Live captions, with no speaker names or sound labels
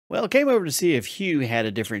Well, I came over to see if Hugh had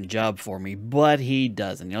a different job for me, but he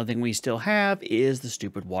doesn't. The only thing we still have is the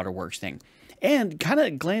stupid Water-Works thing. And kind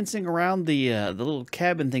of glancing around the little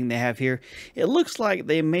cabin thing they have here, it looks like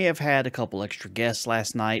they may have had a couple extra guests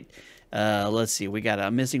last night. Let's see, we got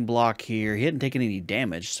a missing block here. He hadn't taken any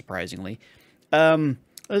damage, surprisingly.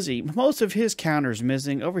 Let's see, most of his counter's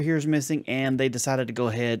missing. Over here's missing, and they decided to go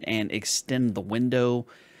ahead and extend the window.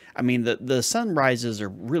 I mean, the sunrises are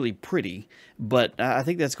really pretty, but I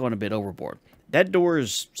think that's going a bit overboard. That door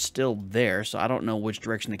is still there, so I don't know which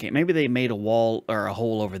direction they came. Maybe they made a wall or a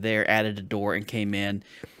hole over there, added a door, and came in.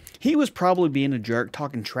 He was probably being a jerk,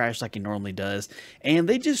 talking trash like he normally does, and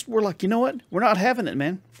they just were like, you know what? We're not having it,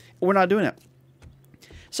 man. We're not doing it.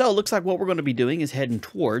 So it looks like what we're going to be doing is heading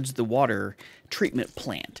towards the water treatment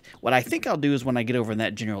plant. What I think I'll do is when I get over in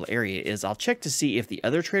that general area is I'll check to see if the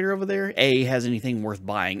other trader over there, A, has anything worth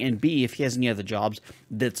buying, and B, if he has any other jobs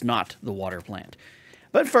that's not the water plant.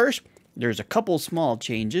 But first, there's a couple small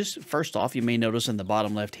changes. First off, you may notice in the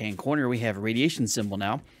bottom left-hand corner we have a radiation symbol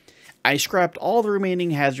now. I scrapped all the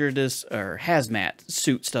remaining hazardous or hazmat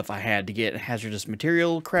suit stuff I had to get hazardous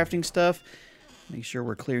material crafting stuff. Make sure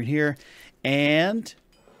we're clear here. And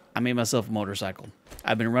I made myself a motorcycle.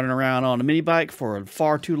 I've been running around on a mini bike for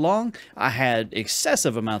far too long. I had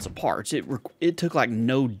excessive amounts of parts. It took like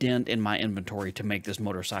no dent in my inventory to make this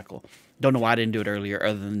motorcycle. Don't know why I didn't do it earlier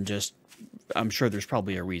other than just, I'm sure there's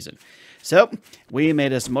probably a reason. So we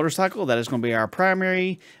made us a motorcycle. That is going to be our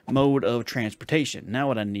primary mode of transportation. Now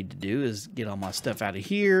what I need to do is get all my stuff out of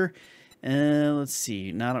here. Let's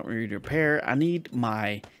see. Now I don't need to repair. I need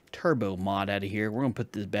my turbo mod out of here. We're going to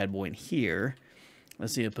put this bad boy in here.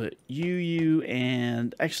 Let's see, I'll put you,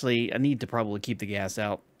 and actually, I need to probably keep the gas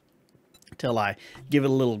out till I give it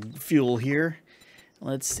a little fuel here.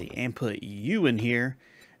 Let's see, and put you in here,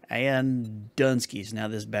 and Dunskies. Now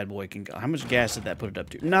this bad boy can go. How much gas did that put it up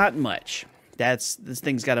to? Not much. This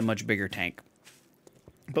thing's got a much bigger tank.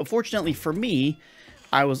 But fortunately for me,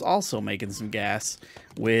 I was also making some gas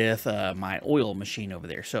with my oil machine over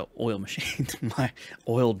there. So, oil machine, my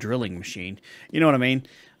oil drilling machine. You know what I mean?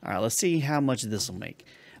 All right, let's see how much this will make.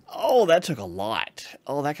 Oh, that took a lot.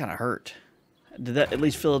 Oh, that kind of hurt. Did that at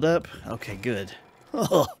least fill it up? Okay, good.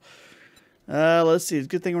 Oh. Let's see. It's a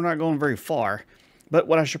good thing we're not going very far. But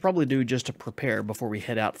what I should probably do just to prepare before we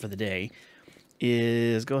head out for the day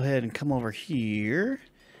is go ahead and come over here.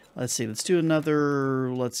 Let's see. Let's do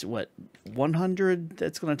another, let's see, what, 100?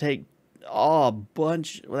 That's going to take, oh, a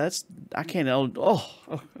bunch. Well, that's, I can't,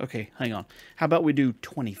 oh, okay, hang on. How about we do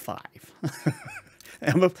 25?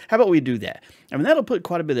 How about we do that? I mean, that'll put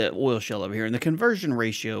quite a bit of oil shell over here. And the conversion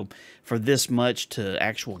ratio for this much to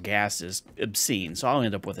actual gas is obscene. So I'll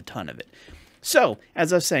end up with a ton of it. So,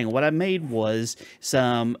 as I was saying, what I made was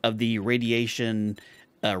some of the radiation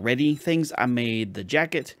ready things. I made the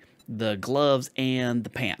jacket, the gloves, and the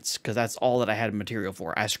pants, because that's all that I had material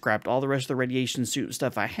for. I scrapped all the rest of the radiation suit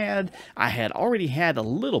stuff I had. I had already had a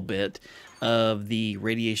little bit of the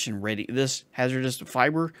radiation ready, this hazardous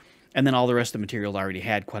fiber, and then all the rest of the material I already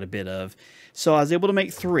had quite a bit of. So I was able to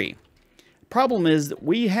make 3. Problem is that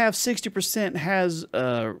we have 60% has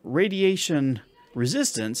radiation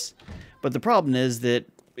resistance, but the problem is that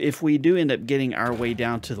if we do end up getting our way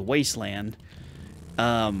down to the wasteland,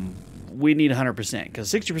 we need 100%, because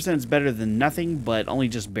 60% is better than nothing, but only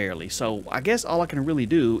just barely. So I guess all I can really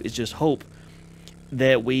do is just hope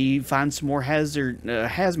that we find some more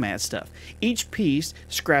hazmat stuff. Each piece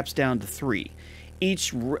scraps down to 3.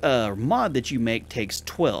 Each mod that you make takes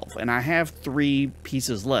 12, and I have 3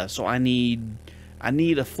 pieces left, so I need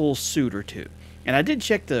a full suit or 2. And I did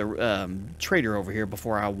check the trader over here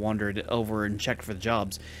before I wandered over and checked for the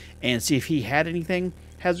jobs, and see if he had anything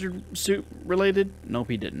hazard suit related.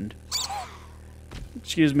 Nope, he didn't.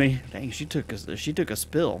 Excuse me. Dang, she took a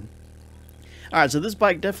spill. All right, so this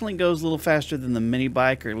bike definitely goes a little faster than the mini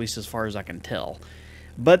bike, or at least as far as I can tell.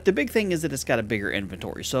 But the big thing is that it's got a bigger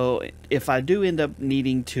inventory. So if I do end up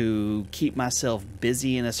needing to keep myself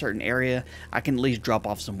busy in a certain area, I can at least drop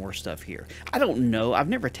off some more stuff here. I don't know. I've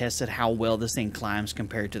never tested how well this thing climbs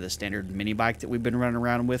compared to the standard mini bike that we've been running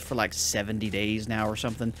around with for like 70 days now or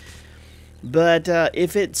something. But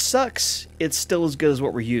if it sucks, it's still as good as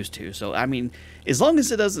what we're used to. So, I mean, as long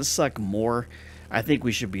as it doesn't suck more, I think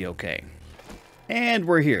we should be okay. And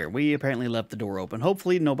we're here. We apparently left the door open.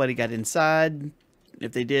 Hopefully nobody got inside.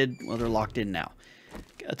 If they did, well, they're locked in now.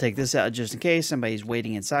 I'll take this out just in case somebody's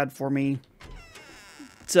waiting inside for me.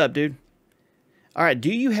 What's up, dude? All right,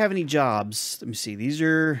 do you have any jobs? Let me see.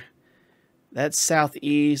 That's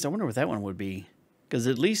southeast. I wonder what that one would be. Because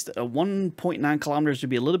at least 1.9 kilometers would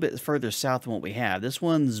be a little bit further south than what we have. This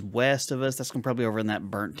one's west of us. That's probably over in that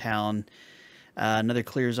burnt town. Another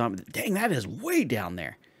clear zombie. Dang, that is way down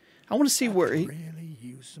there. I want to see where he... Really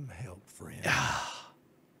use some help, friend.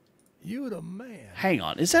 You the man. Hang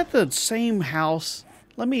on. Is that the same house?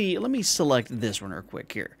 Let me select this one real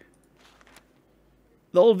quick here.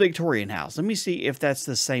 The old Victorian house. Let me see if that's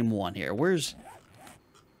the same one here. Where's...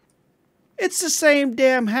 It's the same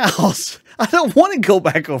damn house. I don't want to go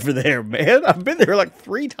back over there, man. I've been there like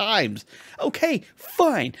 3 times. Okay,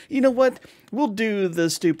 fine. You know what? We'll do the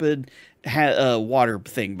stupid water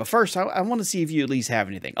thing. But first, I want to see if you at least have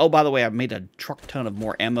anything. Oh, by the way, I've made a truck ton of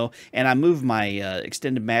more ammo. And I moved my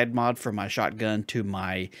extended mag mod from my shotgun to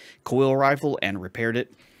my coil rifle and repaired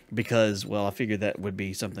it. Because, well, I figured that would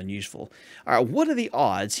be something useful. All right, what are the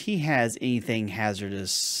odds he has anything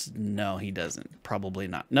hazardous? No, he doesn't. Probably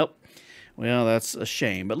not. Nope. Well, that's a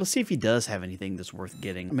shame, but let's see if he does have anything that's worth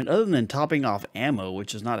getting. I mean, other than topping off ammo,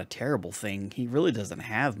 which is not a terrible thing, he really doesn't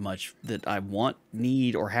have much that I want,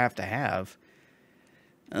 need, or have to have.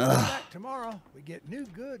 Back tomorrow, we get new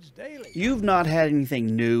goods daily. You've not had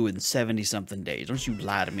anything new in 70-something days. Don't you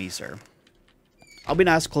lie to me, sir. I'll be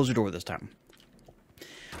nice to close the door this time.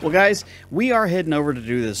 Well, guys, we are heading over to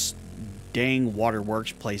do this dang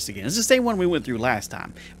Water-Works place again. It's the same one we went through last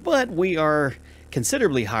time, but we are...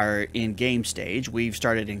 considerably higher in game stage. We've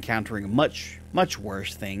started encountering much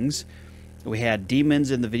worse things. We had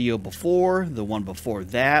demons in the video before. The one before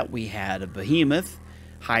that, we had a behemoth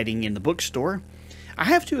hiding in the bookstore. I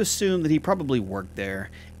have to assume that he probably worked there,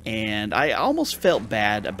 and I almost felt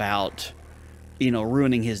bad about, you know,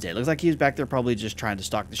 ruining his day. Looks like he was back there probably just trying to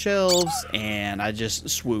stock the shelves, and I just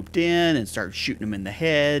swooped in and started shooting him in the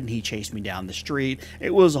head, and he chased me down the street.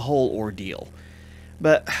 It was a whole ordeal.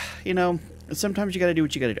 But, you know, sometimes you gotta do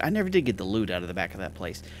what you gotta do. I never did get the loot out of the back of that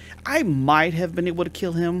place. I might have been able to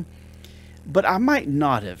kill him, but I might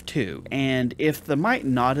not have too. And if the might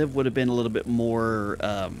not have would have been a little bit more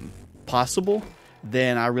possible,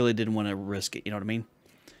 then I really didn't want to risk it. You know what I mean?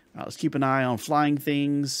 Let's keep an eye on flying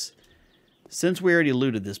things. Since we already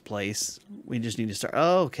looted this place, we just need to start.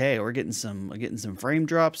 Oh, okay, we're getting some frame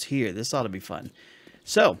drops here. This ought to be fun.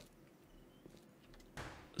 So.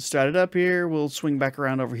 Start it up here. We'll swing back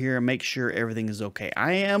around over here and make sure everything is okay.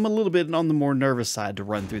 I am a little bit on the more nervous side to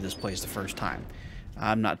run through this place the first time.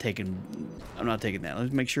 I'm not taking that.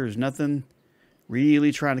 Let's make sure there's nothing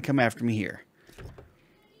really trying to come after me here.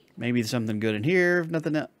 Maybe there's something good in here.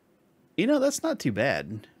 Nothing else. You know, that's not too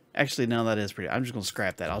bad. Actually, no, that is pretty. I'm just going to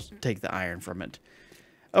scrap that. I'll take the iron from it.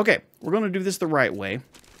 Okay, we're going to do this the right way.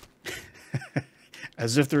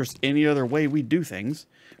 As if there's any other way we do things.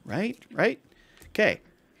 Right? Okay.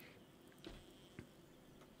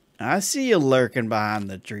 I see you lurking behind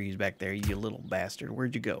the trees back there, you little bastard.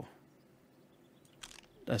 Where'd you go?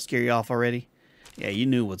 Did I scare you off already? Yeah, you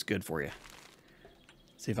knew what's good for you.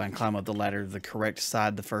 See if I can climb up the ladder the correct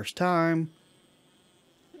side the first time.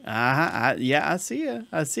 Yeah, I see you.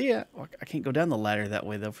 I see you. Well, I can't go down the ladder that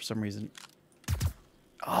way, though, for some reason.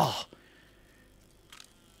 Oh.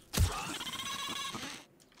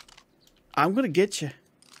 I'm going to get you.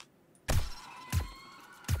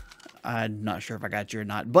 I'm not sure if I got you or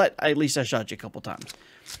not, but at least I shot you a couple times.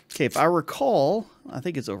 Okay, if I recall, I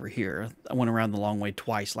think it's over here. I went around the long way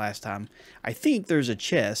twice last time. I think there's a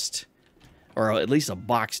chest, or at least a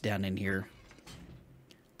box down in here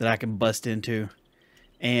that I can bust into.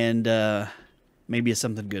 And maybe it's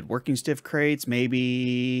something good. Working stiff crates,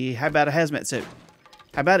 maybe... How about a hazmat suit?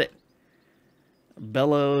 How about it?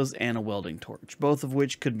 Bellows and a welding torch, both of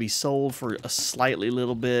which could be sold for a slightly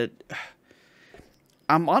little bit...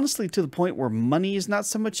 I'm honestly to the point where money is not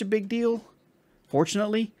so much a big deal,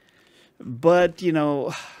 fortunately. But, you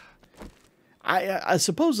know, I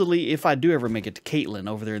supposedly, if I do ever make it to Caitlin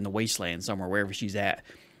over there in the wasteland somewhere, wherever she's at,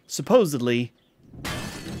 supposedly...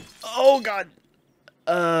 Oh, God!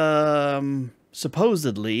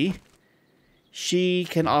 Supposedly, she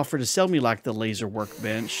can offer to sell me, like, the laser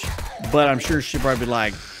workbench. But I'm sure she'd probably be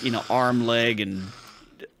like, you know, arm, leg, and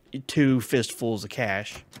 2 fistfuls of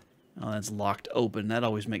cash. Oh, that's locked open. That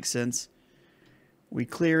always makes sense. We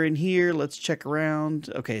clear in here. Let's check around.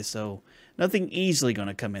 Okay, so nothing easily going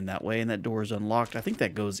to come in that way, and that door is unlocked. I think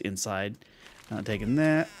that goes inside. Not taking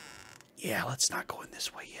that. Yeah, let's not go in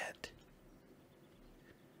this way yet.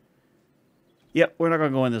 Yep, we're not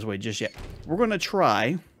going to go in this way just yet. We're going to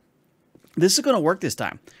try. This is going to work this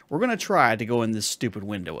time. We're going to try to go in this stupid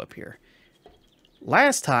window up here.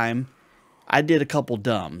 Last time, I did a couple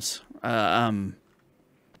dumbs. I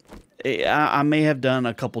may have done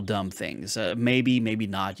a couple dumb things. Maybe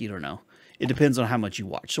not. You don't know. It depends on how much you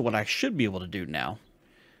watch. So what I should be able to do now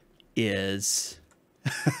is...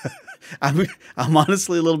 I'm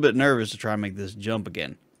honestly a little bit nervous to try and make this jump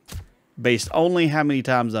again. based only how many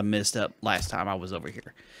times I messed up last time I was over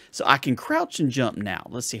here. So I can crouch and jump now.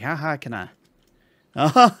 Let's see, how high can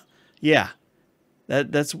I? Yeah,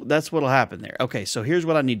 that's what'll happen there. Okay, so here's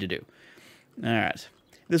what I need to do. All right,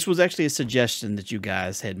 this was actually a suggestion that you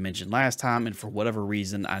guys had mentioned last time, and for whatever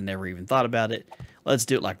reason, I never even thought about it. Let's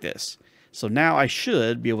do it like this. So now I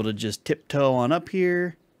should be able to just tiptoe on up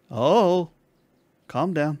here. Oh,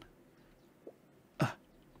 calm down.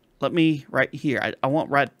 Let me right here. I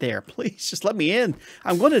want right there. Please, just let me in.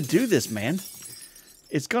 I'm going to do this, man.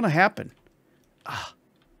 It's going to happen.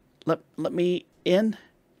 Let me in.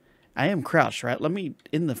 I am crouched, right? Let me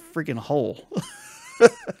in the freaking hole.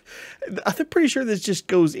 I'm pretty sure this just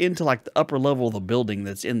goes into like the upper level of the building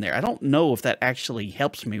that's in there. I don't know if that actually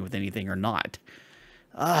helps me with anything or not.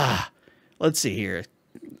 Let's see here.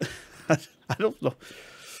 I don't know.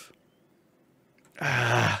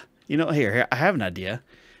 You know, here, I have an idea.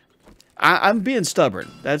 I'm being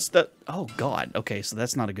stubborn. That's the... Oh, God. Okay, so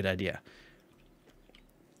that's not a good idea.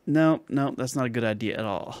 No, that's not a good idea at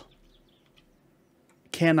all.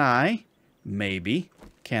 Can I... Maybe.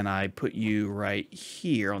 Can I put you right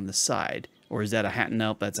here on the side? Or is that a half...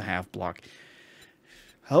 Nope, that's a half block.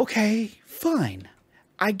 Okay, fine.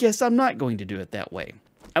 I guess I'm not going to do it that way.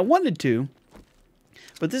 I wanted to,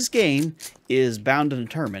 but this game is bound and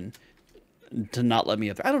determined to not let me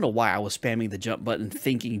up there. I don't know why I was spamming the jump button,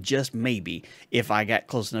 thinking just maybe if I got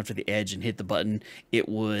close enough to the edge and hit the button, it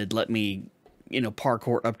would let me, you know,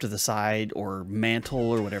 parkour up to the side or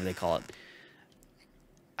mantle or whatever they call it.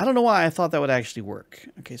 I don't know why I thought that would actually work.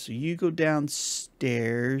 Okay, so you go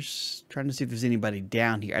downstairs, trying to see if there's anybody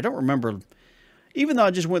down here. I don't remember, even though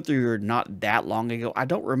I just went through here not that long ago, I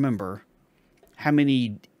don't remember how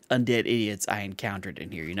many undead idiots I encountered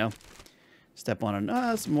in here, you know? Step on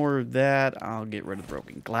some more of that. I'll get rid of the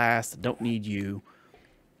broken glass. I don't need you.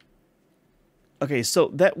 Okay, so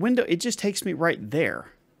that window, it just takes me right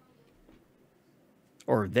there.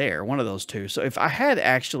 Or there, one of those two. So if I had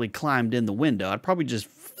actually climbed in the window, I'd probably just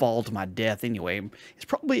fall to my death anyway. It's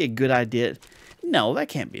probably a good idea. No, that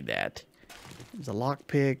can't be that. There's a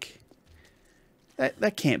lockpick.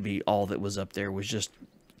 That can't be all that was up there was just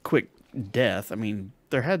quick death. I mean,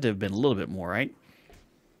 there had to have been a little bit more, right?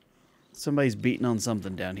 Somebody's beating on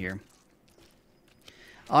something down here.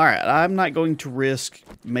 Alright, I'm not going to risk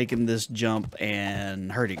making this jump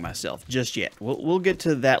and hurting myself just yet. We'll get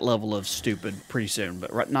to that level of stupid pretty soon,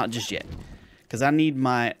 but not just yet. Because I need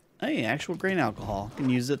my actual grain alcohol. I can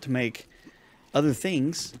use it to make other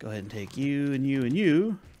things. Go ahead and take you and you and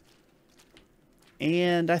you.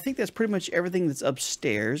 And I think that's pretty much everything that's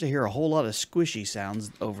upstairs. I hear a whole lot of squishy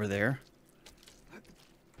sounds over there.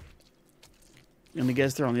 And I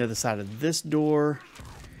guess they're on the other side of this door.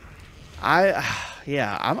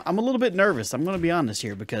 Yeah, I'm a little bit nervous. I'm going to be honest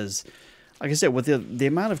here because, like I said, with the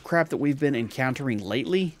amount of crap that we've been encountering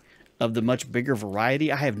lately, of the much bigger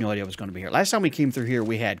variety, I have no idea what's going to be here. Last time we came through here,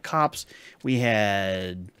 we had cops. We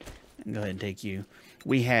had... Go ahead and take you.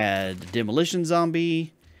 We had demolition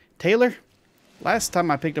zombie. Taylor, last time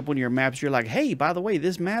I picked up one of your maps, you're like, hey, by the way,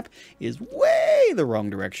 this map is way the wrong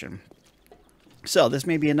direction. So this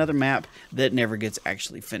may be another map that never gets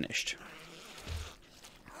actually finished.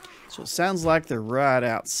 So it sounds like they're right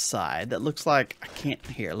outside. That looks like I can't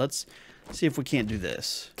hear. Let's see if we can't do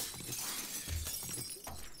this.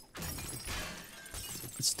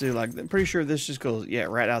 Let's do like, I'm pretty sure this just goes, yeah,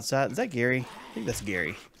 right outside. Is that Gary? I think that's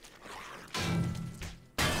Gary.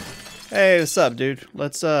 Hey, what's up, dude?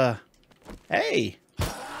 Let's, hey.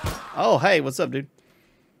 Oh, hey, what's up, dude?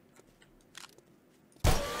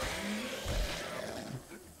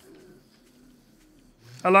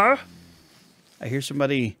 Hello? I hear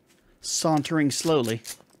somebody sauntering slowly.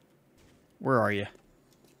 Where are you?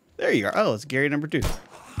 There you are. Oh, it's Gary number 2.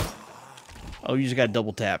 Oh, you just got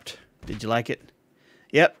double tapped. Did you like it?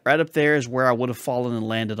 Yep, right up there is where I would have fallen and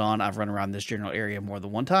landed on. I've run around this general area more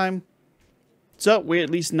than one time. So we at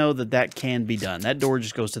least know that that can be done. That door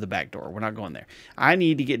just goes to the back door. We're not going there. I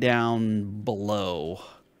need to get down below.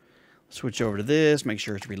 Switch over to this. Make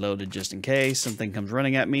sure it's reloaded just in case something comes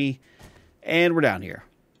running at me. And we're down here.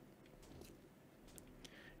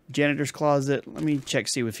 Janitor's closet. Let me check,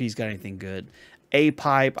 see if he's got anything good. A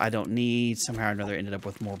pipe I don't need. Somehow or another ended up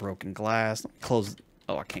with more broken glass. Close.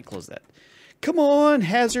 Oh, I can't close that. Come on,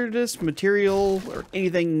 hazardous material or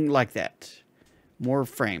anything like that. More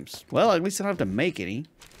frames. Well, at least I don't have to make any.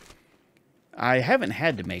 I haven't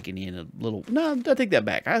had to make any in a little... No, I take that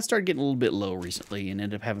back. I started getting a little bit low recently and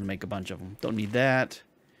ended up having to make a bunch of them. Don't need that.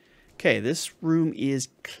 Okay, this room is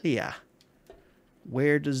clear.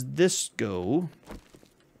 Where does this go?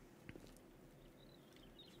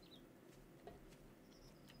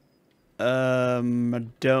 I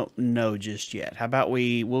don't know just yet. How about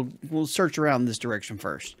we'll search around this direction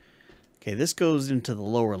first. Okay, this goes into the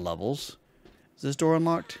lower levels. Is this door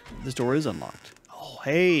unlocked? This door is unlocked. Oh,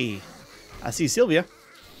 hey. I see Sylvia.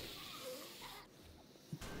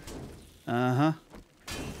 Uh-huh.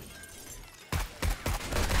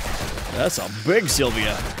 That's a big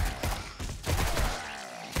Sylvia.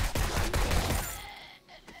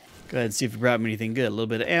 Go ahead and see if you brought me anything good. A little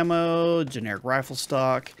bit of ammo, generic rifle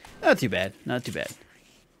stock. Not too bad. Not too bad.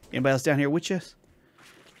 Anybody else down here with you?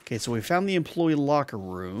 Okay, so we found the employee locker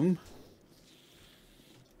room.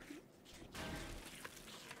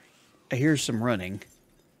 I hear some running.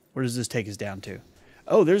 Where does this take us down to?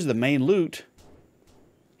 Oh, there's the main loot.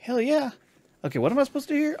 Hell yeah. Okay, what am I supposed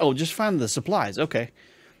to do here? Oh, just find the supplies. Okay.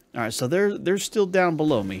 All right, so they're still down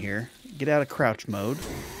below me here. Get out of crouch mode.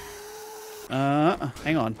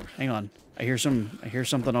 Hang on. I hear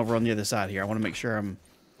something over on the other side here. I want to make sure I'm...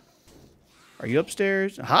 Are you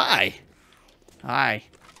upstairs? Hi. Hi.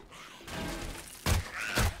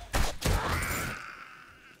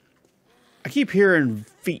 I keep hearing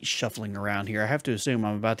feet shuffling around here. I have to assume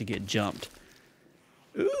I'm about to get jumped.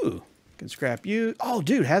 Ooh, can scrap you. Oh,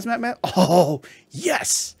 dude, hazmat map. Oh,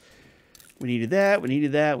 yes. We needed that. We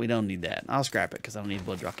needed that. We don't need that. I'll scrap it because I don't need a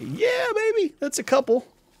blood rocket. Yeah, baby. That's a couple.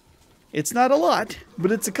 It's not a lot,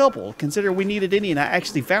 but it's a couple. Consider we needed any, and I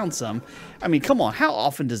actually found some. I mean, come on. How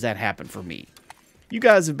often does that happen for me? You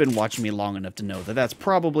guys have been watching me long enough to know that that's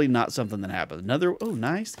probably not something that happens. Another, oh,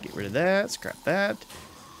 nice. Get rid of that. Scrap that.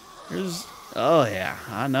 There's, oh, yeah.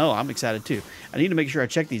 I know. I'm excited, too. I need to make sure I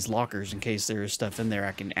check these lockers in case there is stuff in there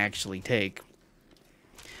I can actually take.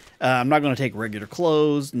 I'm not going to take regular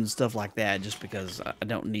clothes and stuff like that just because I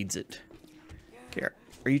don't need it. Okay,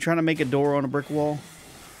 are you trying to make a door on a brick wall?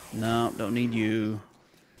 No, don't need you.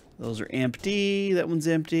 Those are empty. That one's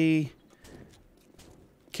empty.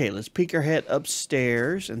 Okay, let's peek our head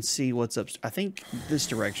upstairs and see what's up. I think this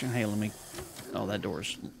direction. Hey, let me... Oh, that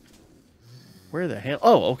door's... Where the hell?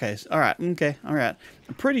 Oh, okay. All right. Okay. All right.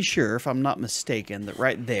 I'm pretty sure, if I'm not mistaken, that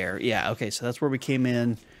right there. Yeah, okay. So that's where we came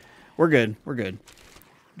in. We're good. We're good.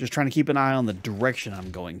 Just trying to keep an eye on the direction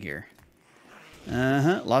I'm going here.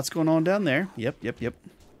 Uh-huh. Lots going on down there. Yep.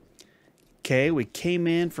 Okay, we came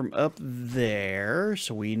in from up there,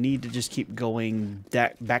 so we need to just keep going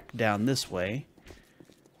back down this way.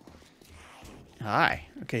 Hi.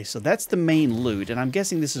 Okay, so that's the main loot, and I'm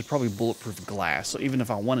guessing this is probably bulletproof glass, so even if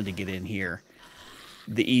I wanted to get in here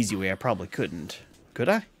the easy way, I probably couldn't. Could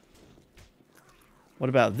I? What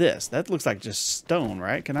about this? That looks like just stone,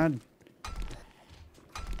 right? Can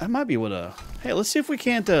I might be able to... Hey, let's see if we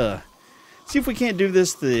can't, do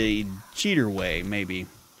this the cheater way, maybe.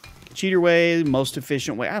 Cheater way, most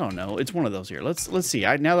efficient way. I don't know. It's one of those here. Let's see.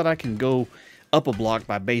 Now that I can go up a block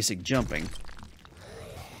by basic jumping.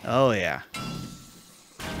 Oh, yeah.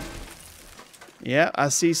 Yeah, I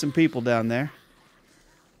see some people down there.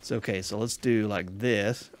 It's okay. So let's do like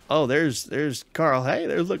this. Oh, there's Carl. Hey,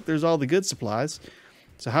 there's all the good supplies.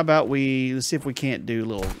 So how about let's see if we can't do a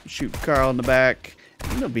little shoot Carl in the back.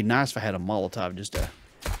 It would be nice if I had a Molotov just to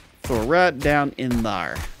throw right down in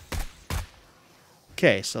there.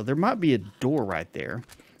 Okay, so there might be a door right there.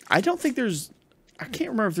 I don't think I can't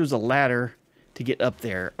remember if there's a ladder to get up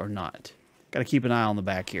there or not. Got to keep an eye on the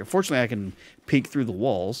back here. Fortunately, I can peek through the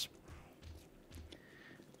walls.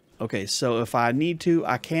 Okay, so if I need to,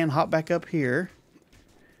 I can hop back up here.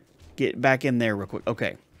 Get back in there real quick.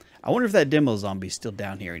 Okay, I wonder if that demo zombie's still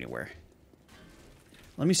down here anywhere.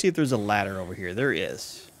 Let me see if there's a ladder over here. There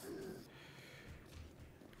is.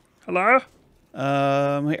 Hello?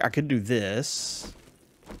 I could do this.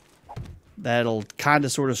 That'll kind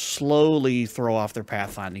of sort of slowly throw off their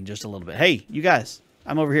pathfinding just a little bit. Hey, you guys,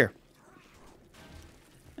 I'm over here.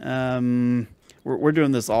 We're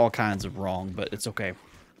doing this all kinds of wrong, but it's okay.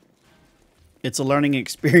 It's a learning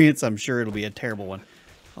experience. I'm sure it'll be a terrible one.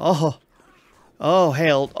 Oh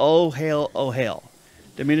hell. Oh hell. Oh hell.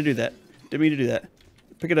 Didn't mean to do that. Didn't mean to do that.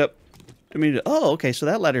 Pick it up. Didn't mean to. Oh, okay. So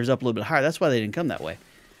that ladder's up a little bit higher. That's why they didn't come that way.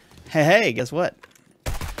 Hey, guess what?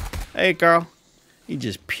 Hey, Carl. He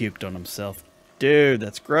just puked on himself. Dude,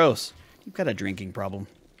 that's gross. You've got a drinking problem.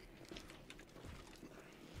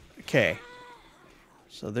 Okay.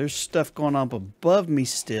 So there's stuff going on up above me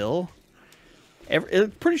still.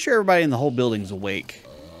 Pretty sure everybody in the whole building's awake.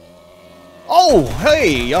 Oh,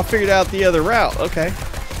 hey, y'all figured out the other route. Okay.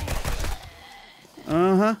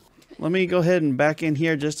 Uh-huh. Let me go ahead and back in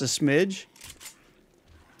here just a smidge.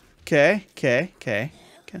 Okay.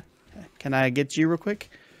 Can I get you real quick?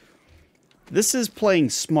 This is playing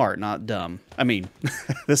smart, not dumb. I mean,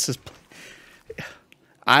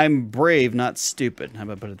 I'm brave, not stupid. How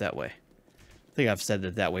about I put it that way? I think I've said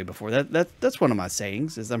it that way before. That's one of my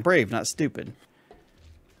sayings, is I'm brave, not stupid.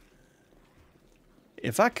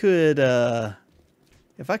 If I could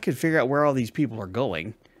figure out where all these people are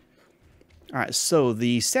going. All right, so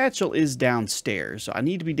the satchel is downstairs, so I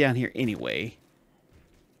need to be down here anyway.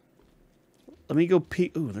 Let me go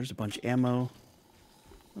peek. Ooh, there's a bunch of ammo.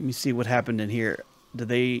 Let me see what happened in here. Do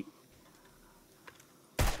they...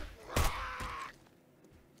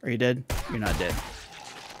 Are you dead? You're not dead.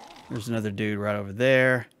 There's another dude right over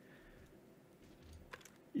there.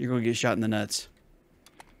 You're going to get shot in the nuts.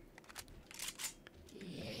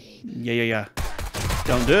 Yeah.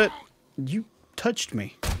 Don't do it. You touched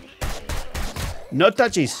me. No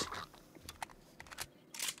touchies.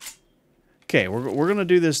 Okay, we're going to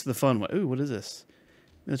do this the fun way. Ooh, what is this?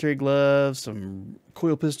 Military gloves, some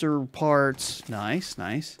coil pistol parts. Nice,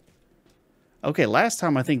 nice. Okay, last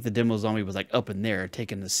time I think the demo zombie was like up in there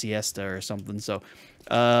taking the siesta or something. So,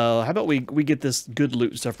 how about we get this good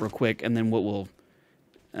loot stuff real quick, and then what we'll...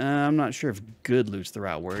 I'm not sure if good loot's the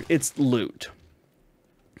right word. It's loot.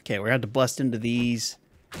 Okay, we're going to have to bust into these.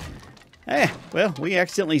 Well, we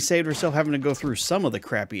accidentally saved ourselves having to go through some of the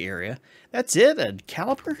crappy area. That's it? A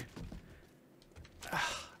caliper?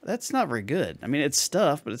 That's not very good. I mean, it's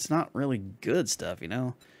stuff, but it's not really good stuff, you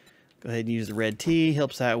know? Go ahead and use the red tea.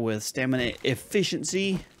 Helps out with stamina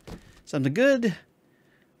efficiency. Something good.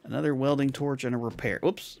 Another welding torch and a repair.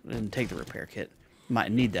 Whoops, I didn't take the repair kit.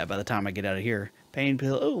 Might need that by the time I get out of here. Pain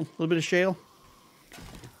pill. Oh, a little bit of shale.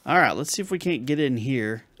 All right, let's see if we can't get in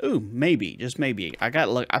here. Ooh, maybe, just maybe. I got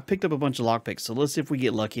luck. I picked up a bunch of lockpicks, so let's see if we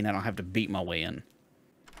get lucky and I don't have to beat my way in.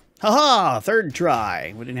 Haha, third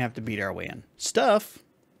try. We didn't have to beat our way in. Stuff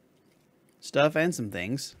and some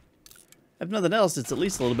things. If nothing else, it's at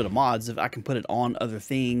least a little bit of mods. If I can put it on other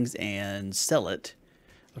things and sell it.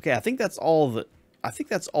 Okay, I think that's all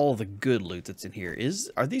the good loot that's in here.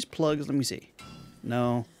 Are these plugs? Let me see.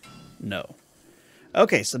 No.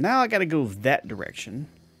 Okay, so now I got to go that direction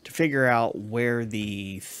to figure out where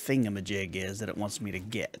the thingamajig is that it wants me to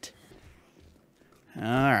get. All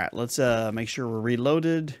right, let's make sure we're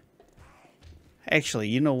reloaded. Actually,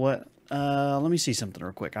 you know what? Let me see something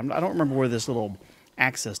real quick. I don't remember where this little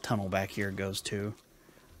access tunnel back here goes to.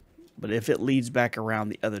 But if it leads back around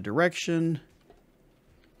the other direction,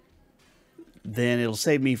 then it'll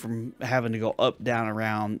save me from having to go up, down,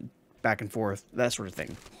 around, back and forth, that sort of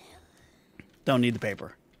thing. Don't need the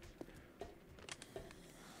paper.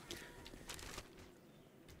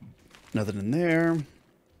 Nothing in there.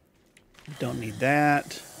 Don't need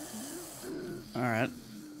that. Alright.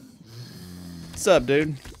 What's up,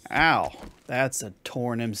 dude? Ow. That's a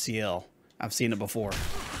torn MCL. I've seen it before.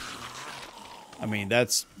 I mean,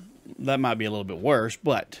 that might be a little bit worse,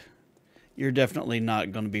 but you're definitely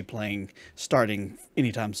not going to be starting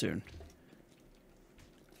anytime soon.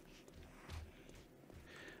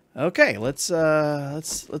 Okay, let's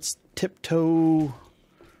tiptoe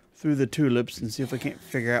through the tulips and see if we can't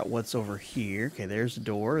figure out what's over here. Okay, there's a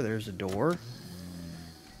door. There's a door.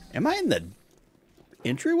 Am I in the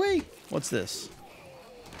entryway? What's this?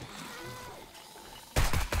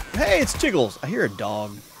 Hey, it's Jiggles. I hear a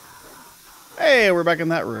dog. Hey, we're back in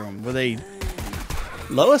that room. Were they...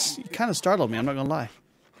 Lois? You kind of startled me, I'm not going to lie.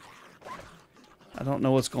 I don't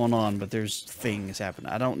know what's going on, but there's things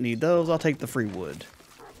happening. I don't need those. I'll take the free wood.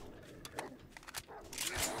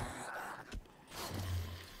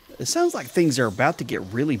 It sounds like things are about to get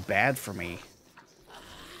really bad for me.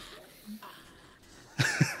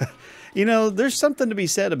 You know, there's something to be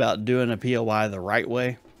said about doing a POI the right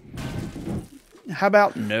way. How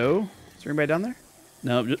about no? Is there anybody down there?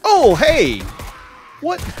 No. Just, oh, hey!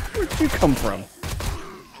 What? Where'd you come from?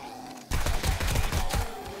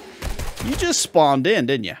 You just spawned in,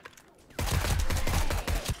 didn't you?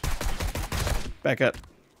 Back up.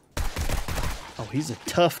 Oh, he's a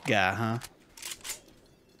tough guy, huh?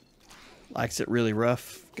 Likes it really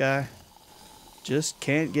rough guy. Just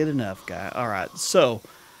can't get enough guy. All right, so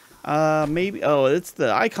maybe. Oh, it's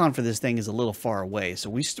the icon for this thing is a little far away, so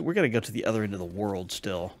we're gonna go to the other end of the world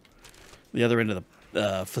still, the other end of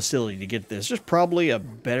the facility to get this. There's probably a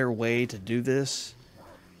better way to do this.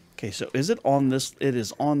 Okay, so is it on this? It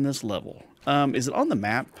is on this level. Is it on the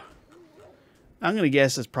map? I'm gonna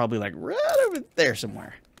guess it's probably like right over there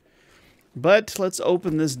somewhere. But let's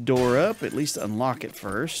open this door up. At least unlock it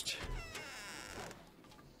first.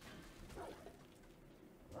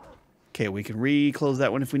 Okay, we can re-close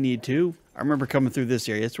that one if we need to. I remember coming through this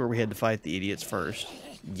area. That's where we had to fight the idiots first.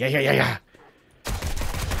 Yeah.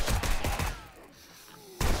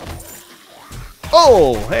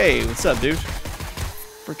 Oh, hey, what's up, dude?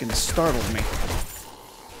 Freaking startled me.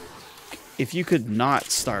 If you could not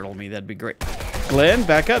startle me, that'd be great. Glenn,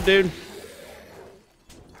 back up, dude.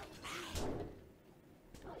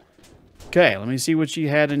 Okay, let me see what you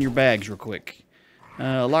had in your bags real quick.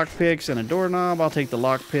 Lock picks and a doorknob. I'll take the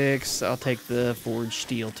lock picks. I'll take the forged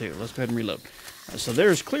steel too. Let's go ahead and reload. So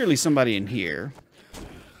there's clearly somebody in here.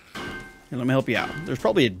 And let me help you out. There's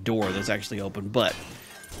probably a door that's actually open, but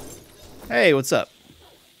hey, what's up?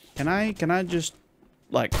 Can I just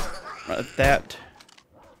like that?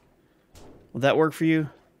 Will that work for you?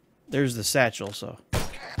 There's the satchel, so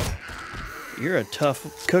you're a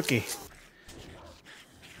tough cookie.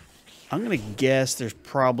 I'm gonna guess there's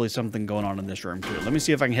probably something going on in this room too. Let me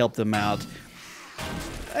see if I can help them out.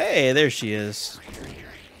 Hey, there she is.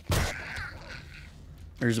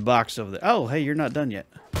 There's a box over there. Oh, hey, you're not done yet.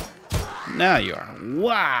 Now you are.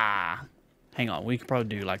 Wow. Hang on, we can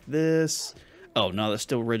probably do like this. Oh, no, that's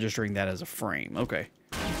still registering that as a frame. Okay.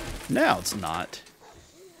 Now it's not.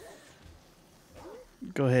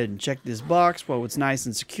 Go ahead and check this box while it's nice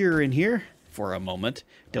and secure in here for a moment.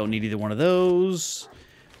 Don't need either one of those.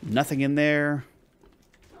 Nothing in there.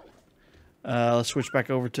 Let's switch back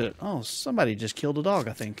over to... Oh, somebody just killed a dog,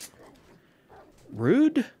 I think.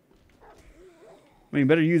 Rude? I mean,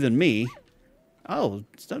 better you than me. Oh,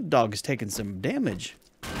 some dog is taking some damage.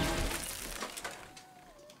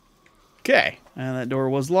 Okay, and that door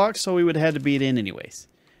was locked, so we would have had to beat in anyways.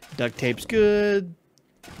 Duct tape's good.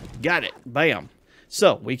 Got it. Bam.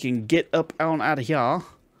 So, we can get up on out of here.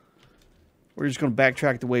 We're just going to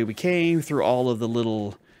backtrack the way we came through all of the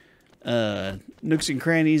little nooks and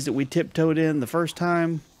crannies that we tiptoed in the first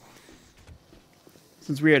time.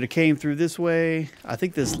 Since we already came through this way, I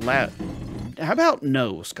think this how about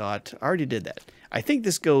no, Scott? I already did that. I think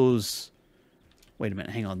this goes... Wait a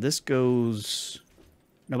minute, hang on. This goes...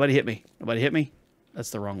 Nobody hit me. Nobody hit me?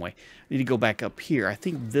 That's the wrong way. I need to go back up here. I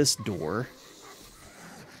think this door...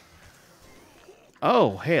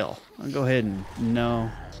 Oh, hell. I'll go ahead and...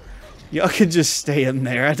 No. Y'all can just stay in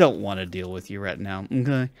there. I don't want to deal with you right now.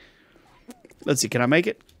 Okay. Let's see. Can I make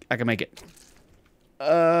it? I can make it.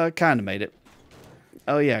 Kind of made it.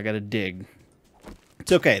 Oh, yeah. I got to dig.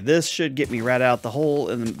 It's okay. This should get me right out the hole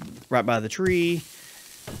and right by the tree.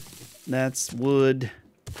 That's wood.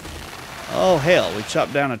 Oh, hell. We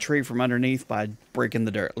chopped down a tree from underneath by breaking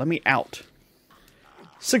the dirt. Let me out.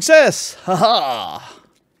 Success! Ha-ha!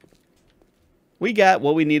 We got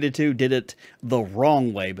what we needed to. Did it the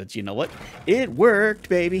wrong way, but you know what? It worked,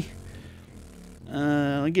 baby.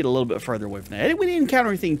 Let me get a little bit further away from that. We didn't encounter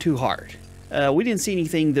anything too hard. We didn't see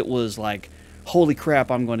anything that was like, holy crap,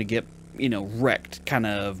 I'm going to get, you know, wrecked, kind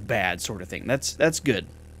of bad sort of thing. That's good.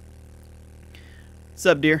 What's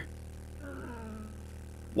up, dear?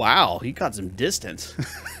 Wow, he got some distance.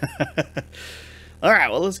 All right,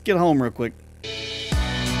 well, let's get home real quick.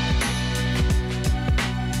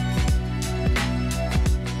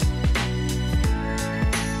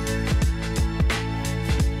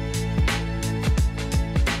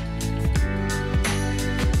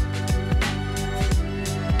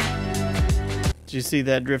 Did you see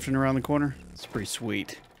that drifting around the corner? It's pretty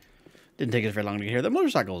sweet. Didn't take us very long to get here. The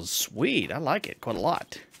motorcycle is sweet. I like it quite a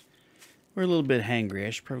lot. We're a little bit hangry. I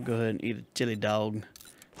should probably go ahead and eat a chili dog.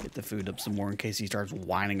 Get the food up some more in case he starts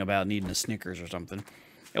whining about needing a Snickers or something.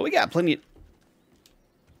 Yeah, we got plenty of...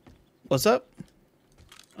 What's up?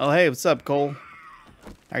 Oh, hey, what's up, Cole?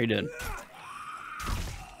 How you doing?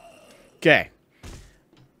 Okay.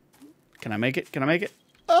 Can I make it? Can I make it?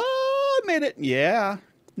 Oh, I made it. Yeah.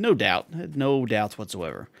 No doubt. No doubts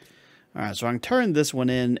whatsoever. All right, so I can turn this one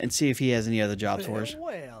in and see if he has any other jobs for us.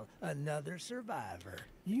 Well, another survivor.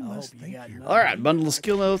 You must think you're... All right, bundle of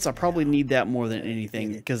skill notes. I probably need that more than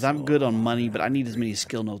anything because I'm good on money, but I need as many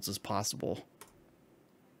skill notes as possible.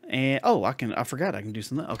 And oh, I forgot I can do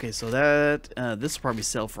something. Okay, so that this will probably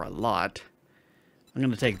sell for a lot. I'm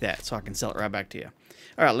gonna take that so I can sell it right back to you.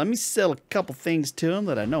 All right, let me sell a couple things to him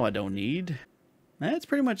that I know I don't need. That's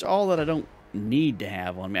pretty much all that I don't need to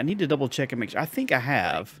have on me. I need to double check and make sure. I think I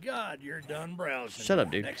have. Thank God, you're done browsing. Shut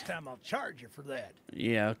up, dude. Next time I'll charge you for that.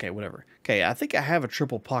 Yeah, okay, whatever. Okay, I think I have a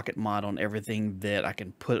triple pocket mod on everything that I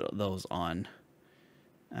can put those on.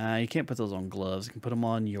 You can't put those on gloves. You can put them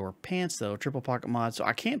on your pants, though. Triple pocket mod. So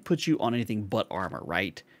I can't put you on anything but armor,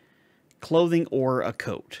 right? Clothing or a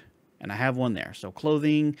coat. And I have one there. So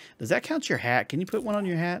clothing. Does that count your hat? Can you put one on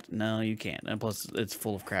your hat? No, you can't. And plus, it's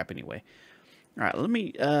full of crap anyway. All right, let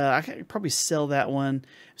me... I can probably sell that one.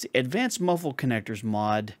 See, advanced muffle connectors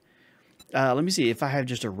mod. Let me see if I have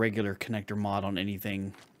just a regular connector mod on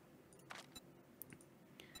anything.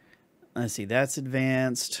 Let's see. That's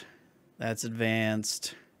advanced. That's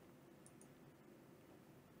advanced.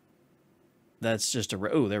 That's just a...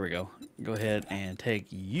 Oh, there we go. Go ahead and take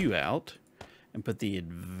you out and put the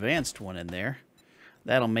advanced one in there.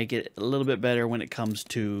 That'll make it a little bit better when it comes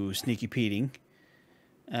to sneaky peeting.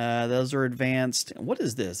 Those are advanced. What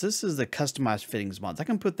is this? This is the customized fittings mods. I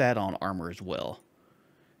can put that on armor as well.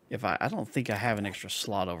 If I don't think I have an extra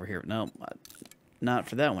slot over here. No, not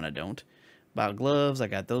for that one. I don't. About gloves, I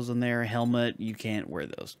got those in there. Helmet, you can't wear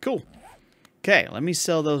those. Cool. Okay, let me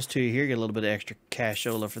sell those to you here. Get a little bit of extra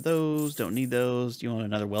cashola for those. Don't need those. You want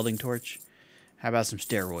another welding torch? How about some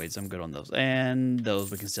steroids? I'm good on those. And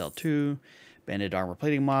those we can sell too. Banded armor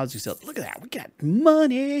plating mods. We sell. Look at that. We got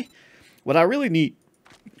money. What I really need,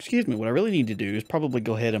 excuse me, what I really need to do is probably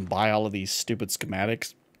go ahead and buy all of these stupid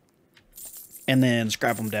schematics. And then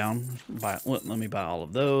scrap them down. Let me buy all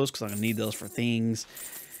of those because I'm going to need those for things.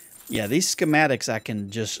 Yeah, these schematics, I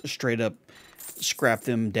can just straight up scrap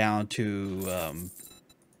them down to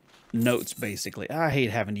notes, basically. I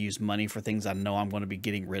hate having to use money for things I know I'm going to be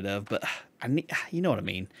getting rid of, but I need, you know what I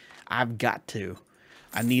mean. I've got to.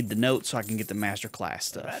 I need the notes so I can get the master class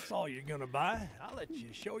stuff. That's all you're going to buy? I'll let you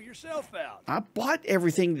show yourself out. I bought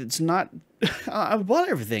everything that's not... I bought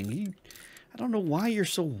everything. I don't know why you're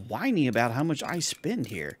so whiny about how much I spend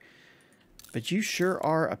here. But you sure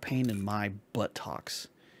are a pain in my buttocks.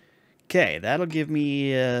 Okay, that'll give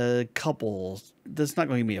me a couple. That's not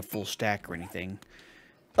going to give me a full stack or anything.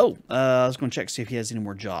 Oh, I was going to check to see if he has any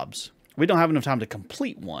more jobs. We don't have enough time to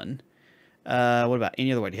complete one. What about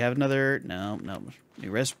any other way? Do you have another? No, no.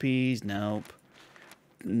 New recipes? Nope.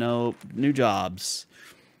 Nope. New jobs.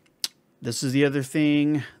 This is the other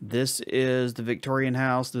thing. This is the Victorian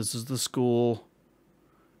house. This is the school.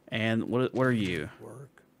 And what are you?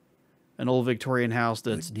 Work. An old Victorian house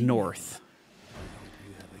that's north.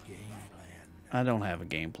 I don't have a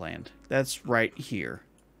game plan. That's right here.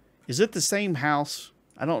 Is it the same house?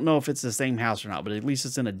 I don't know if it's the same house or not, but at least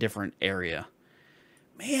it's in a different area.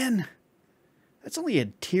 Man, that's only a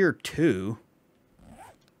tier 2.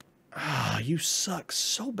 Ah, you suck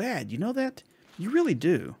so bad. You know that? You really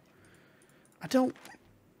do. I don't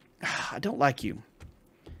like you.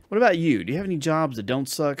 What about you? Do you have any jobs that don't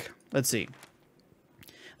suck? Let's see.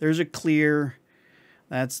 There's a clear...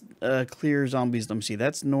 That's clear zombies. Let me see.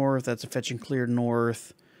 That's north. That's a fetch and clear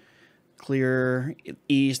north. Clear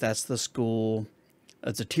east. That's the school.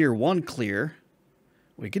 That's a tier 1 clear.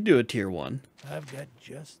 We could do a tier 1. I've got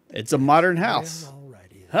just... It's a modern house.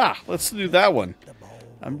 Ha! Let's do that one. The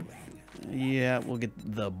ball yeah, we'll get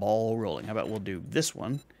the ball rolling. How about we'll do this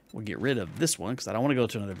one? We'll get rid of this one because I don't want to go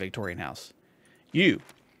to another Victorian house. You.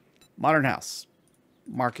 Modern house.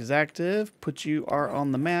 Mark is active. Put you are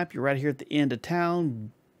on the map. You're right here at the end of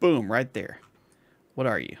town. Boom, right there. What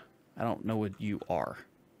are you? I don't know what you are.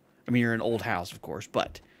 I mean, you're an old house, of course,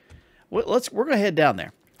 but we're gonna head down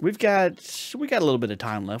there. We got a little bit of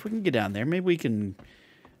time left. We can get down there. Maybe we can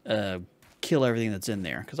kill everything that's in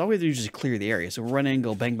there because all we have to do is just clear the area. So we'll run in,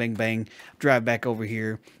 go bang, bang, bang, drive back over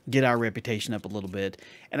here, get our reputation up a little bit.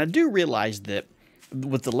 And I do realize that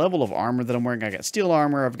with the level of armor that I'm wearing, I got steel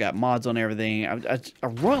armor, I've got mods on everything. I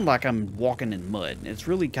run like I'm walking in mud. It's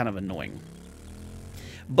really kind of annoying.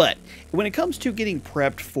 But when it comes to getting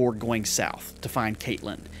prepped for going south to find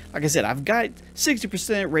Caitlin, like I said, I've got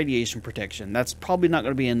 60% radiation protection. That's probably not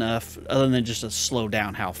going to be enough other than just to slow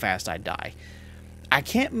down how fast I die. I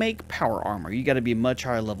can't make power armor. You got to be much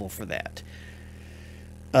higher level for that.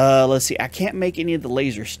 Let's see. I can't make any of the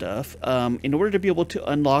laser stuff. In order to be able to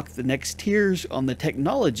unlock the next tiers on the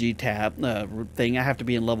technology tab thing, I have to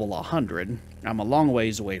be in level 100. I'm a long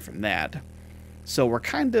ways away from that. So we're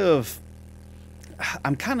kind of...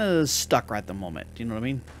 I'm kind of stuck right at the moment. Do you know what I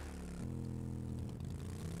mean?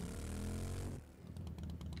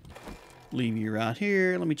 Leave you right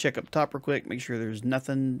here. Let me check up top real quick. Make sure there's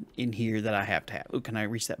nothing in here that I have to have. Ooh, can I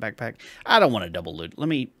reach that backpack? I don't want to double loot. Let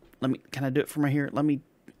me, can I do it from right here? Let me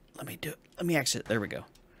do it. Let me exit. There we go.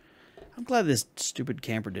 I'm glad this stupid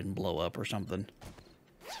camper didn't blow up or something.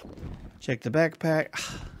 Check the backpack.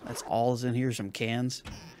 That's all is in here. Some cans.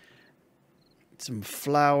 Some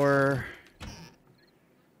flour.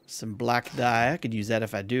 Some black dye. I could use that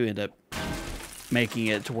if I do end up making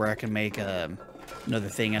it to where I can make another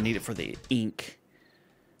thing. I need it for the ink.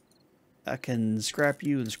 I can scrap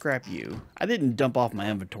you and scrap you. I didn't dump off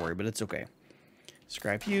my inventory, but it's okay.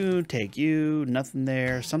 Scrap you, take you, nothing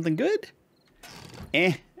there. Something good?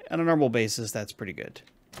 On a normal basis, that's pretty good.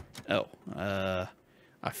 Oh, I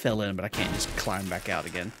fell in, but I can't just climb back out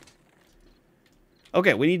again.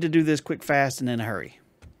 Okay, we need to do this quick, fast, and in a hurry.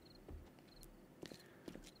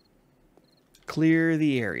 Clear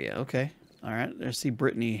the area. Okay. All right. Let's see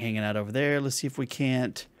Brittany hanging out over there. Let's see if we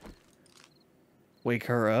can't wake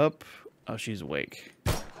her up. Oh, she's awake.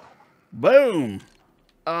 Boom.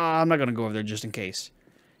 I'm not going to go over there just in case.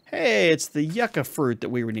 Hey, it's the yucca fruit that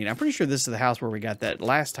we were needing. I'm pretty sure this is the house where we got that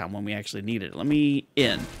last time when we actually needed it. Let me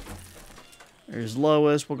in. There's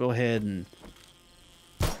Lois. We'll go ahead and...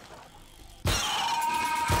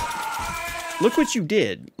 Look what you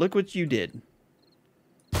did. Look what you did.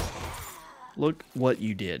 Look what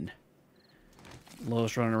you did.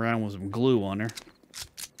 Lois running around with some glue on her.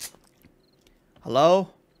 Hello?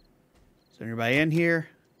 Is anybody in here?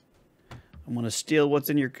 I'm going to steal what's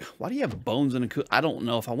in your... Why do you have bones in a cooler? I don't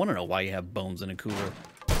know if I want to know why you have bones in a cooler.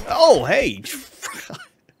 Oh, hey!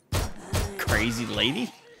 Crazy lady.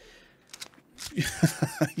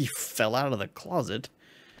 You fell out of the closet.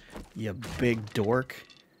 You big dork.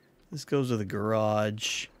 This goes to the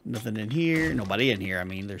garage. Nothing in here. Nobody in here. I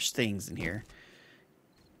mean, there's things in here.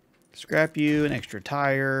 Scrap you, an extra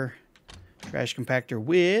tire. Trash compactor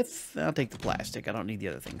with... I'll take the plastic. I don't need the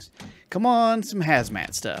other things. Come on, some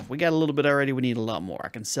hazmat stuff. We got a little bit already. We need a lot more. I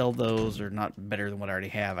can sell those. They're not better than what I already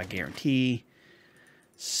have, I guarantee.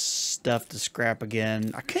 Stuff to scrap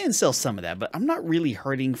again. I can sell some of that, but I'm not really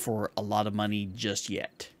hurting for a lot of money just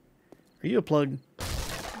yet. Are you a plug?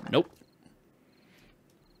 Nope.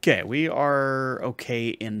 Okay, we are okay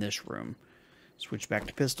in this room. Switch back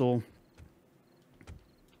to pistol.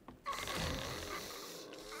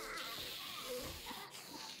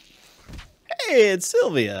 Hey, it's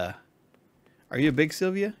Sylvia. Are you a big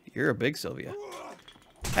Sylvia? You're a big Sylvia.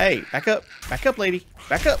 Hey, back up. Back up, lady.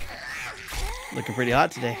 Back up. Looking pretty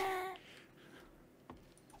hot today.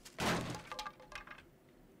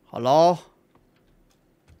 Hello?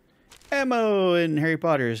 Ammo in Harry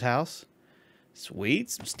Potter's house. Sweet.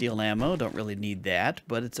 Some steel ammo. Don't really need that,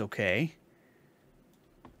 but it's okay.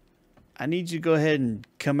 I need you to go ahead and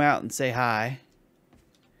come out and say hi.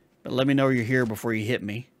 But let me know you're here before you hit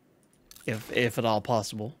me. If at all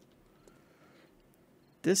possible.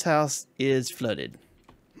 This house is flooded.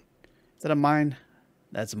 Is that a mine?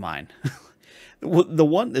 That's a mine. The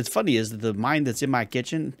one that's funny is that the mine that's in my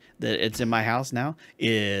kitchen, that it's in my house now,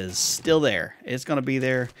 is still there. It's going to be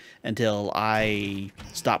there until I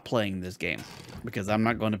stop playing this game. Because I'm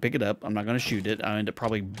not going to pick it up. I'm not going to shoot it. I end up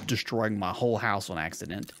probably destroying my whole house on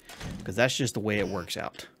accident. Because that's just the way it works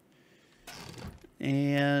out.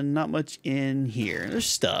 And not much in here. There's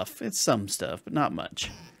stuff. It's some stuff, but not much.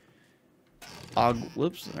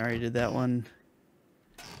 Whoops, I already did that one.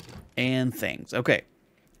 And things. Okay.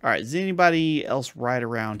 Alright, is anybody else right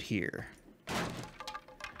around here?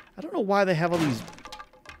 I don't know why they have all these...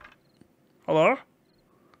 Hello? I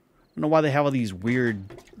don't know why they have all these weird...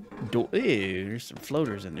 there's some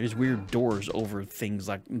floaters in there. There's weird doors over things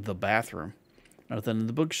like the bathroom. Nothing in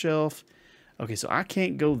the bookshelf. Okay, so I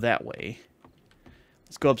can't go that way.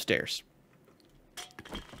 Let's go upstairs.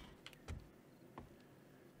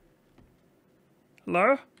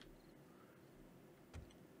 Hello?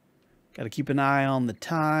 Got to keep an eye on the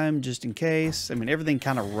time just in case. I mean, everything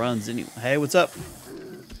kind of runs anyway. Hey, what's up?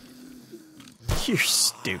 You're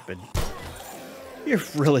stupid. You're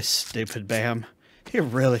really stupid, Bam. You're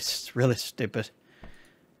really, really stupid.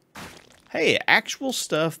 Hey, actual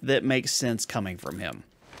stuff that makes sense coming from him.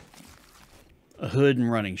 A hood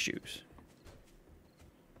and running shoes.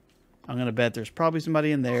 I'm going to bet there's probably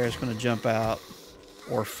somebody in there that's going to jump out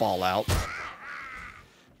or fall out.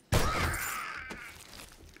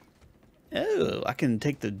 Oh, I can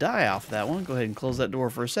take the dye off that one. Go ahead and close that door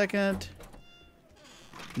for a second.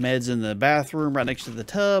 Meds in the bathroom right next to the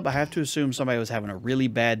tub. I have to assume somebody was having a really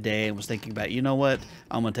bad day and was thinking about, you know what?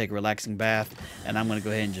 I'm going to take a relaxing bath and I'm going to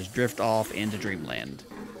go ahead and just drift off into dreamland.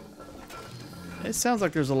 It sounds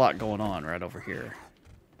like there's a lot going on right over here.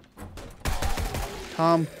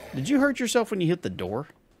 Tom, did you hurt yourself when you hit the door?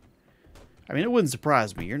 I mean, it wouldn't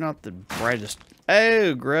surprise me. You're not the brightest.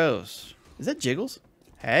 Oh, gross. Is that Jiggles?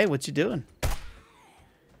 Hey, what you doing?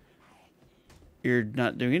 You're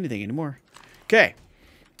not doing anything anymore. Okay.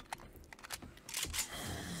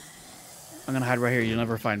 I'm going to hide right here. You'll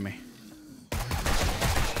never find me.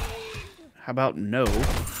 How about no?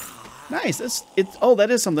 Nice. Oh,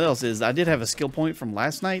 that is something else. I did have a skill point from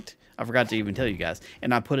last night. I forgot to even tell you guys.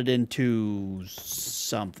 And I put it into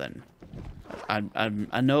something.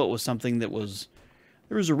 I know it was something that was...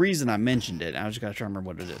 There was a reason I mentioned it. I just got to try to remember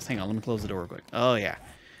what it is. Hang on, let me close the door real quick. Oh, yeah.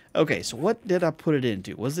 Okay, so what did I put it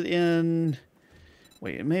into? Was it in...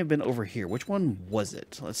 Wait, it may have been over here. Which one was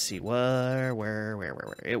it? Let's see. Where?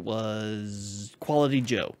 It was Quality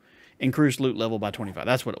Joe. Increased loot level by 25.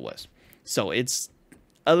 That's what it was. So it's...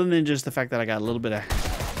 Other than just the fact that I got a little bit of...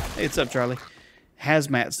 Hey, what's up, Charlie?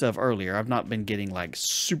 Hazmat stuff earlier. I've not been getting, like,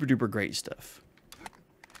 super duper great stuff.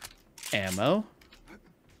 Ammo.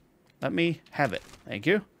 Let me have it. Thank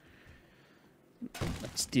you.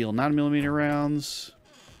 Steel 9mm rounds.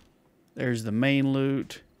 There's the main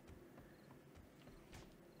loot.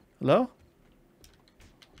 Hello?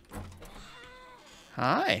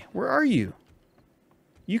 Hi. Where are you?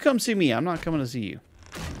 You come see me. I'm not coming to see you.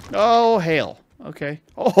 Oh, hell. Okay.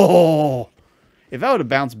 Oh! If I would have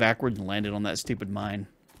bounced backwards and landed on that stupid mine,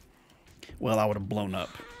 well, I would have blown up.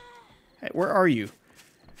 Hey, where are you?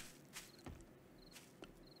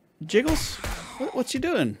 Jiggles? What you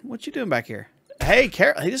doing? What you doing back here? Hey,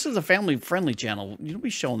 hey, this is a family-friendly channel. You don't be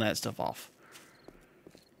showing that stuff off.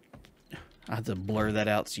 I have to blur that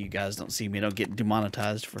out so you guys don't see me. Don't get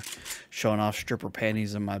demonetized for showing off stripper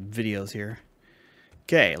panties in my videos here.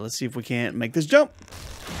 Okay, let's see if we can't make this jump.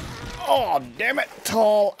 Oh, damn it,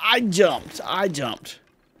 Tall. I jumped.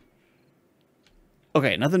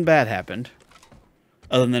 Okay, nothing bad happened.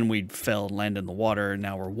 Other than we fell and landed in the water and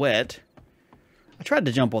now we're wet. I tried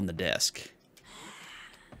to jump on the desk.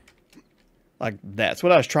 Like, that's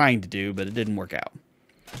what I was trying to do, but it didn't work out.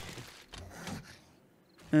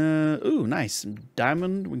 Ooh, nice. Some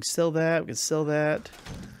diamond. We can sell that. We can sell that.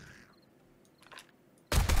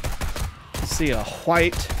 Let's see a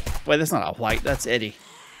white. Wait, that's not a white. That's Eddie.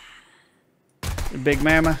 Big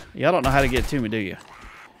mama. Y'all don't know how to get to me, do you?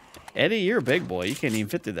 Eddie, you're a big boy. You can't even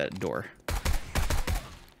fit through that door.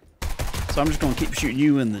 So I'm just going to keep shooting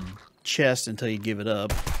you in the chest until you give it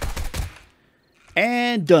up.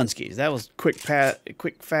 And Dunskies. That was quick,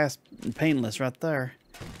 fast, and painless right there.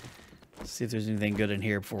 Let's see if there's anything good in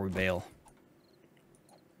here before we bail.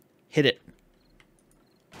 Hit it.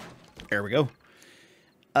 There we go.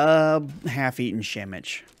 Half-eaten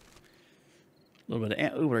sandwich. A little bit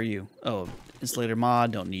of... Ooh, what are you? Oh, insulator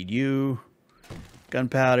mod. Don't need you.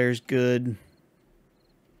 Gunpowder's good.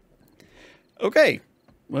 Okay.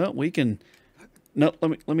 Well, we can... No,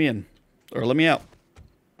 let me in. Or let me out.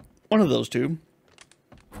 One of those two.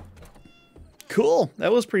 Cool.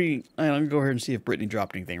 That was pretty... I'm going to go ahead and see if Brittany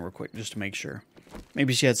dropped anything real quick, just to make sure.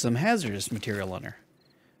 Maybe she had some hazardous material on her.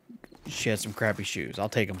 She had some crappy shoes. I'll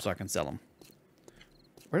take them so I can sell them.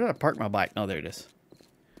 Where did I park my bike? Oh, there it is.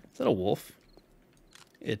 Is that a wolf?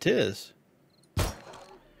 It is.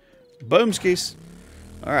 Boomskis.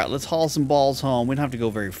 All right, let's haul some balls home. We don't have to go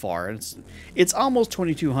very far. It's almost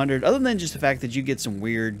 2,200, other than just the fact that you get some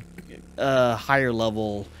weird higher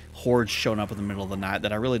level hordes showing up in the middle of the night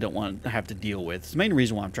that I really don't want to have to deal with. It's the main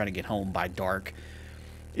reason why I'm trying to get home by dark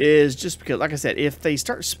is just because, like I said, if they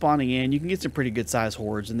start spawning in, you can get some pretty good sized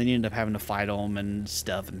hordes, and then you end up having to fight them and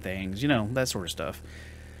stuff and things, you know, that sort of stuff.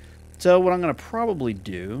 So what I'm going to probably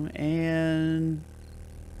do, and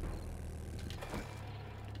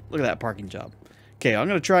look at that parking job. Okay, I'm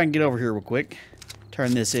going to try and get over here real quick.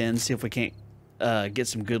 Turn this in, see if we can't get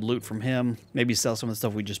some good loot from him. Maybe sell some of the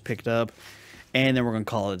stuff we just picked up. And then we're going to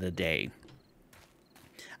call it a day.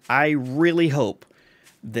 I really hope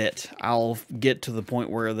that I'll get to the point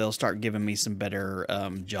where they'll start giving me some better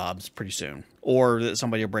jobs pretty soon. Or that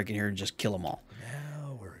somebody will break in here and just kill them all.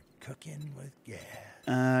 Now we're cooking with gas.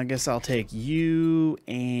 I guess I'll take you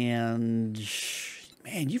and...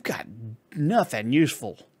 Man, you've got nothing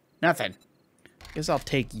useful. Nothing. Guess I'll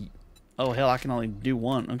take... Oh, hell, I can only do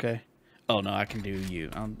one. Okay. Oh, no, I can do you.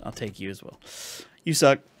 I'll take you as well. You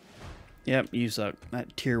suck. Yep, you suck.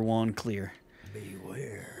 That tier 1 clear.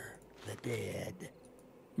 Beware the dead.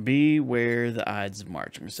 Beware the Ides of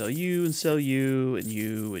March. I'm going to sell you and sell you and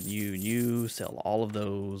you and you and you. Sell all of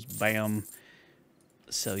those. Bam.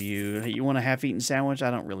 Sell you. Hey, you want a half-eaten sandwich?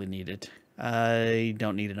 I don't really need it. I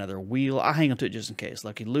don't need another wheel. I'll hang on to it just in case.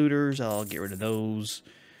 Lucky looters. I'll get rid of those.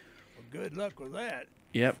 Well, good luck with that.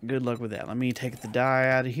 Yep, good luck with that. Let me take the dye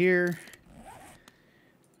out of here.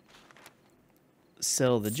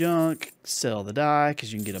 Sell the junk. Sell the dye,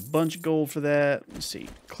 because you can get a bunch of gold for that. Let's see.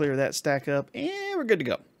 Clear that stack up. And we're good to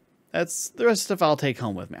go. That's the rest of the stuff I'll take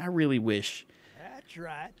home with me. I really wish. That's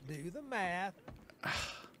right. Do the math.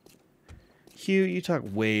 Hugh, you talk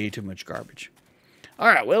way too much garbage. All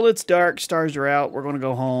right, well, it's dark. Stars are out. We're going to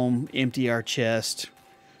go home, empty our chest.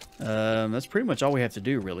 That's pretty much all we have to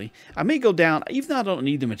do, really. I may go down, even though I don't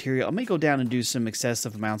need the material, I may go down and do some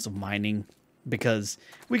excessive amounts of mining, because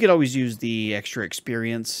we could always use the extra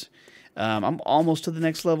experience. I'm almost to the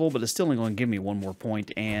next level, but it's still only going to give me one more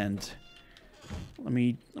point. And let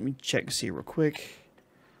me check and see real quick.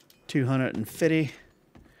 250.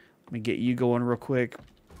 Let me get you going real quick.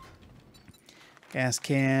 Gas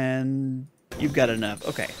can. You've got enough.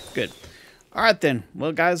 Okay, good. All right, then.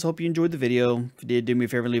 Well, guys, hope you enjoyed the video. If you did, do me a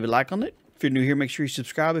favor, leave a like on it. If you're new here, make sure you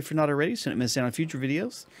subscribe if you're not already, so you don't miss out on future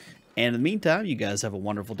videos. And in the meantime, you guys have a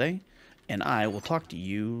wonderful day, and I will talk to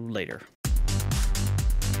you later.